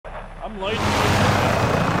I'm loading.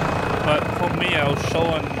 But for me, I was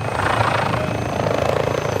showing.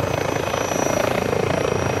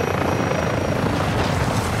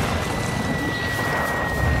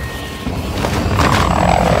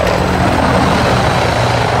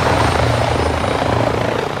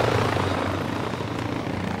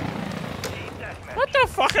 What the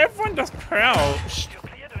fuck? Everyone just crouched.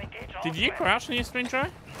 Did you crouch on your spin try?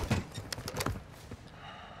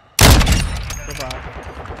 Goodbye.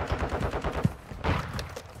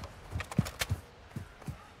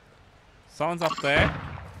 Someone's up there.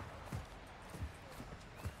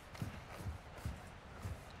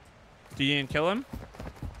 Did you kill him?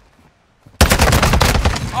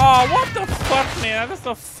 Oh, what the fuck, man? What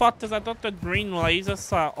the fuck does that got the green laser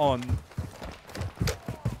sight on?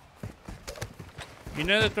 You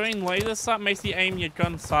know the green laser sight makes you aim your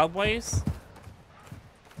gun sideways?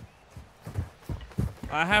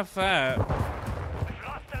 I have that.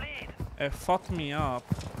 It fucked me up.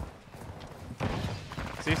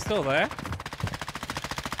 Is he still there?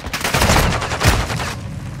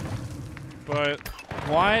 But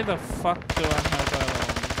why the fuck do I have that on?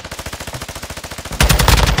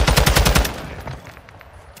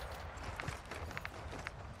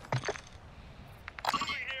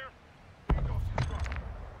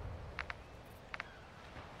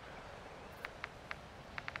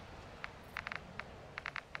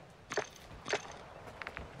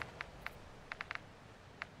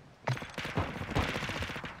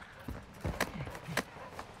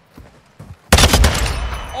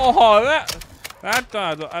 Oh, that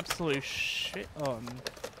guy got absolute shit on.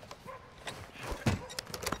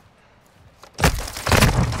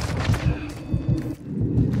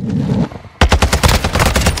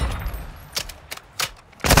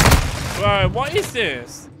 Bro, what is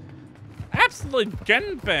this? Absolute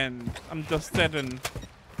gen bend. I'm just deading.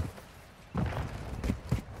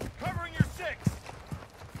 Covering your six.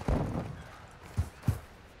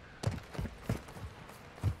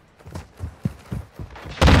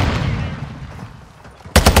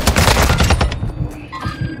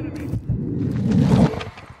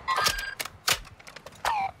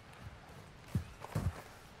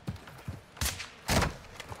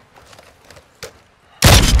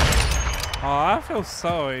 Oh, I feel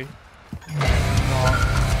sorry.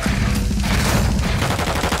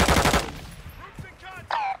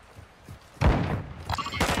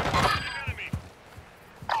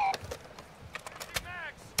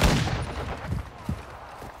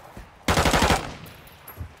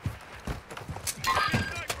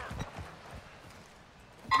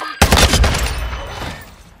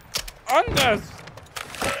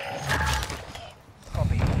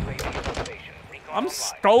 I'm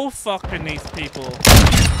skull fucking these people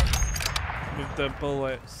with the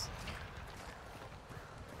bullets.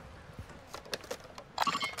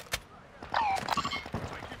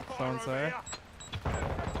 Someone's there.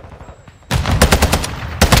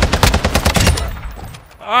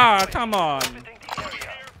 Ah, come on!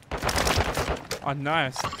 Oh,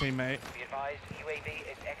 nice, teammate. Be advised, UAV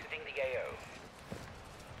is exiting the AO.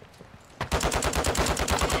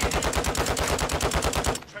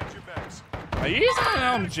 Are you using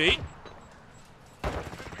an LMG?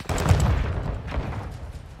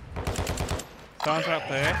 Someone's up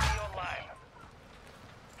there.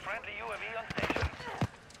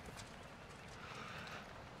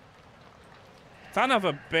 Son of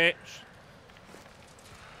a bitch.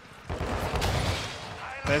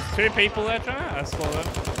 There's two people there, John. I saw them.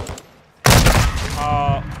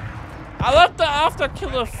 Oh. I love the after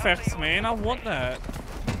kill effects, man. I want that.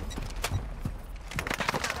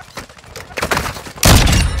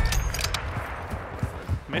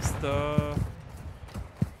 Mister.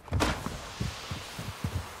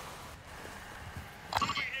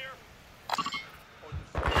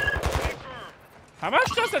 How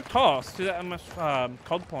much does it cost to that much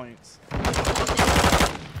COD points?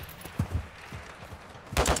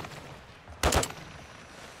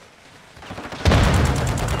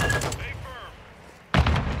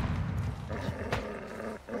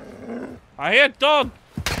 I hear a dog!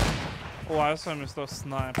 Oh, I also missed a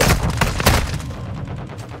snipe.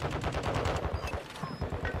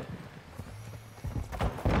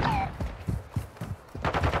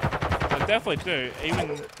 I definitely do, even...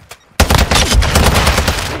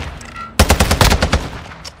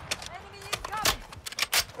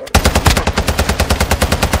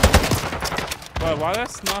 Wait, why are they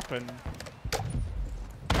snapping?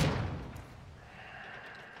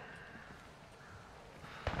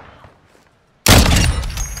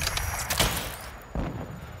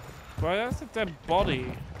 Bro, that's a dead body.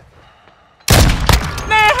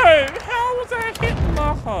 No! How was I hitting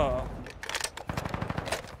Maha?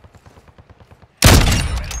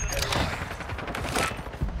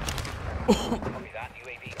 Copy that.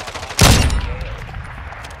 UAV online.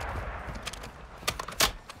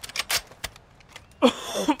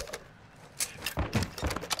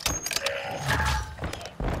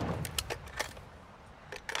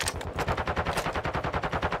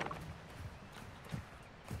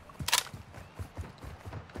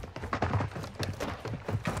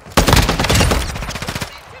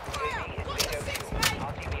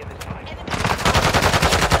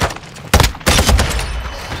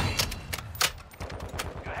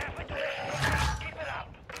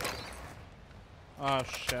 Oh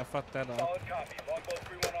shit, I fucked that up. Solid copy. Longbow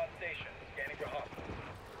 3-1 on station. Scanning for hop.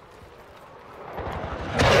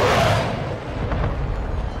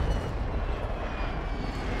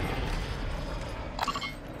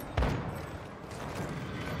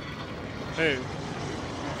 Who?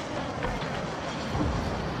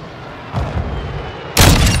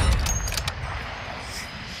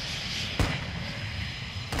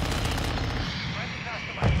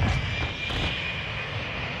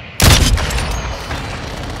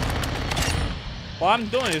 What I'm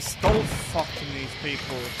doing is skull fucking these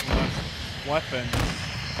people with weapons.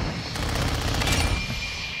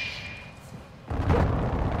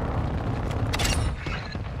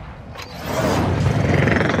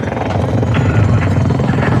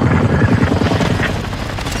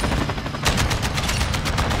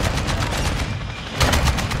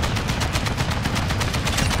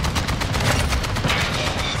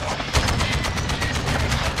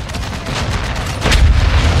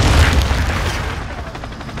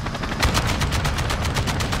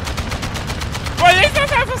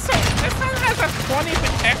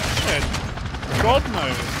 God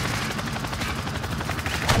knows.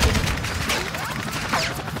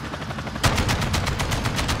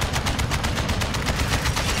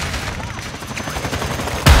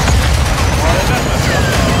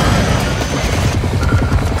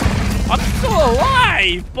 I'm still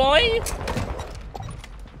alive, boy!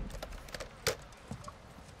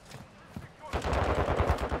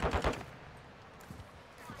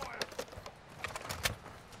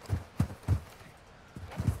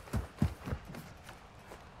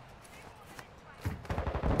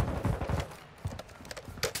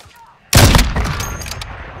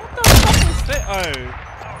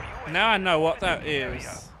 Oh, now I know what that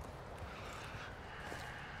is.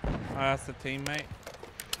 Oh, that's a teammate.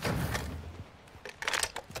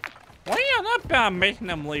 Why are you not about making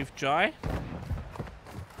them leave, Jai?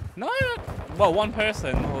 No, well, one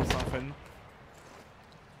person or something.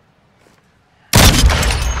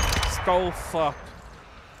 Skull fuck.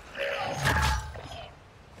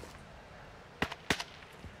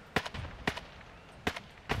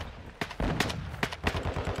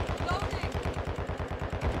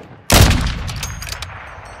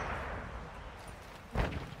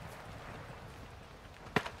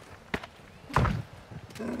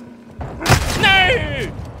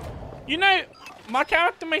 You know, my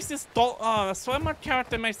character makes this dog. Oh, I swear my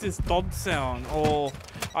character makes this dog sound, or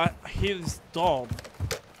I hear this dog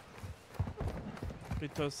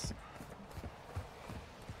because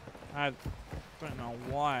I don't know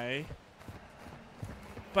why,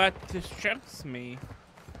 but it distracts me.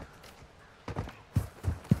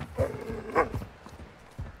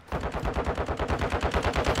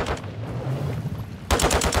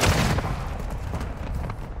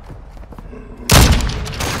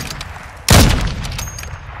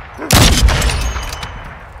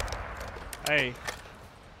 Hey.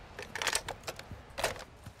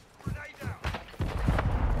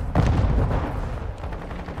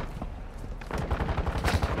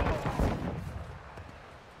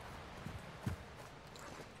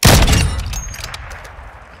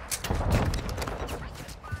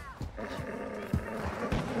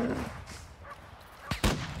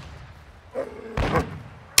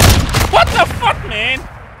 What the fuck, man?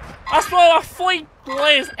 I saw a 3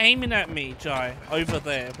 players aiming at me, Jai, over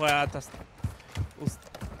there, where I just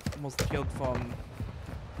was killed from.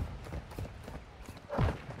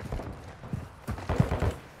 On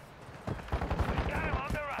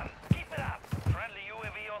the run. Keep it up. Friendly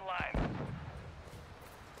UAV online.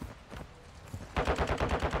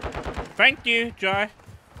 Thank you, Jai.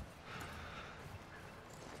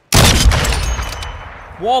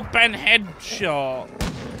 Warband headshot.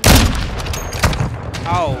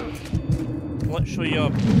 Oh. Literally a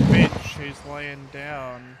bitch who's laying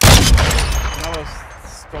down. Another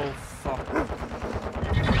skull fuck.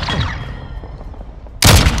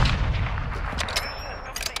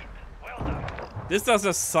 This does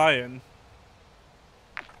a cyan.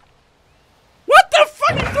 What the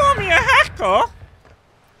fuck? You call me a hacker?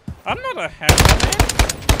 I'm not a hacker, man.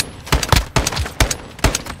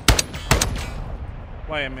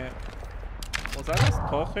 Wait a minute. Was that us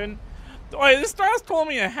talking? Wait, this guy's calling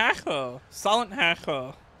me a hacker. Silent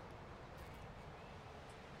hacker.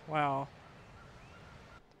 Wow.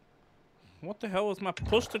 What the hell is my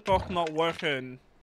push to talk not working?